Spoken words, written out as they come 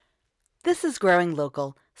This is Growing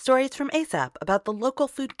Local, stories from ASAP about the local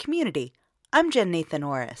food community. I'm Jen Nathan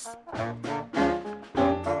Orris.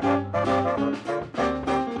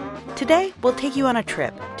 Today, we'll take you on a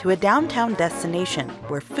trip to a downtown destination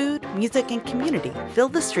where food, music, and community fill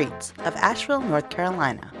the streets of Asheville, North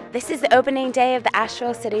Carolina. This is the opening day of the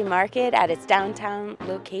Asheville City Market at its downtown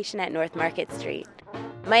location at North Market Street.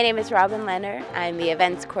 My name is Robin Leonard. I'm the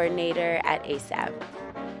events coordinator at ASAP.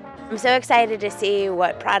 I'm so excited to see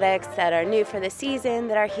what products that are new for the season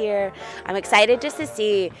that are here. I'm excited just to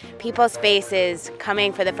see people's faces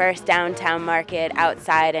coming for the first downtown market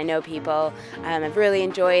outside. I know people have really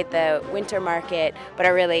enjoyed the winter market, but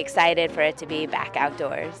are really excited for it to be back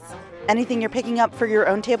outdoors. Anything you're picking up for your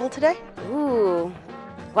own table today? Ooh.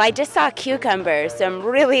 Well, I just saw cucumbers, so I'm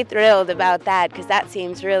really thrilled about that because that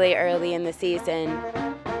seems really early in the season.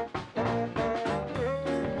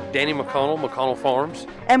 Danny McConnell Farms.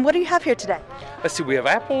 And what do you have here today? Let's see, we have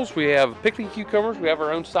apples, we have pickled cucumbers, we have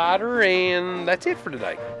our own cider, and that's it for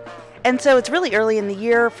today. And so it's really early in the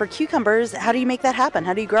year for cucumbers. How do you make that happen?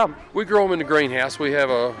 How do you grow them? We grow them in the greenhouse. We have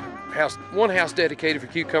one house dedicated for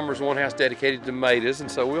cucumbers and one house dedicated to tomatoes,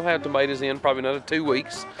 and so we'll have tomatoes in probably another 2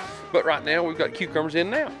 weeks. But right now, we've got cucumbers in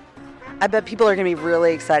now. I bet people are going to be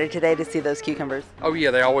really excited today to see those cucumbers. Oh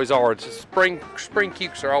yeah, they always are. It's spring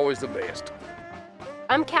cukes are always the best.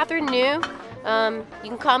 I'm Catherine New. You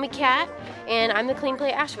can call me Kat, and I'm the Clean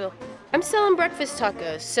Plate Asheville. I'm selling breakfast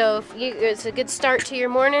tacos, so it's a good start to your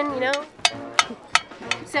morning, you know.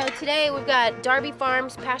 So today we've got Darby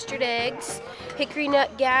Farms pastured eggs, Hickory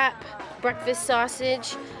Nut Gap breakfast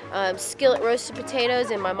sausage, skillet roasted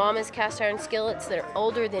potatoes, and my mama's cast iron skillets that are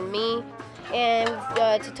older than me. And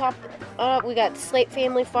to top up, we got Slate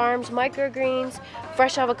Family Farms microgreens,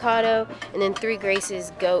 fresh avocado, and then Three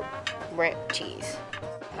Graces goat ranch cheese.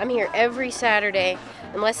 I'm here every Saturday,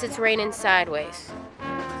 unless it's raining sideways.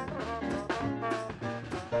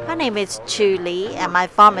 My name is Chu Lee, and my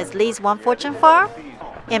farm is Lee's One Fortune Farm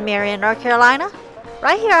in Marion, North Carolina.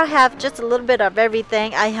 Right here I have just a little bit of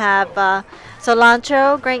everything. I have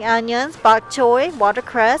cilantro, green onions, bok choy,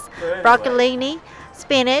 watercress, broccolini,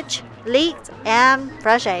 spinach, leeks, and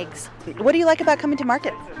fresh eggs. What do you like about coming to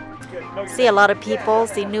market? See a lot of people,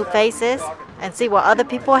 see new faces, and see what other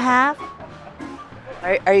people have.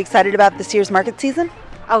 Are you excited about this year's market season?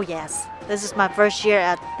 Oh yes, this is my first year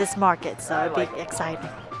at this market, so it'll be exciting.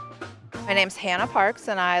 My name's Hannah Parks,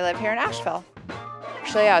 and I live here in Asheville.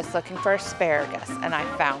 Actually, I was looking for asparagus, and I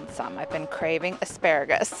found some. I've been craving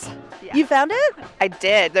asparagus. Yeah. You found it? I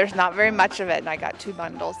did. There's not very much of it, and I got 2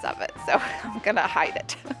 bundles of it, so I'm going to hide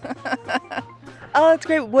it. Oh, that's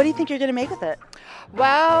great. What do you think you're going to make with it?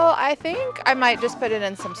 Well, I think I might just put it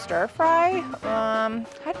in some stir fry.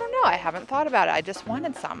 I don't know. I haven't thought about it. I just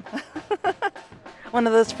wanted some. One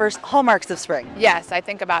of those first hallmarks of spring. Yes, I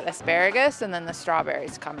think about asparagus and then the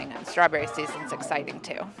strawberries coming in. Strawberry season's exciting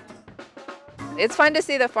too. It's fun to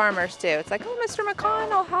see the farmers too. It's like, oh, Mr.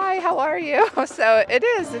 McConnell, hi, how are you? So it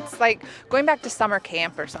is. It's like going back to summer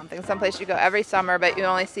camp or something. Someplace you go every summer, but you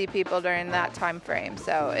only see people during that time frame.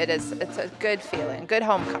 So it's a good feeling, good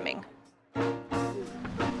homecoming.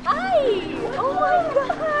 Hi! Oh my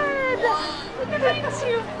God! It's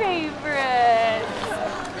your favorite.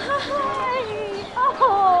 Hi!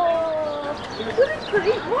 Oh! What a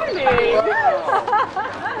great morning!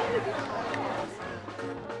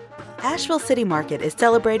 Asheville City Market is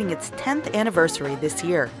celebrating its 10th anniversary this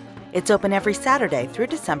year. It's open every Saturday through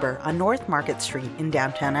December on North Market Street in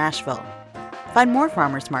downtown Asheville. Find more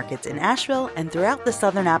farmers markets in Asheville and throughout the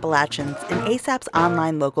Southern Appalachians in ASAP's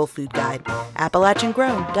online local food guide,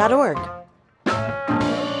 AppalachianGrown.org.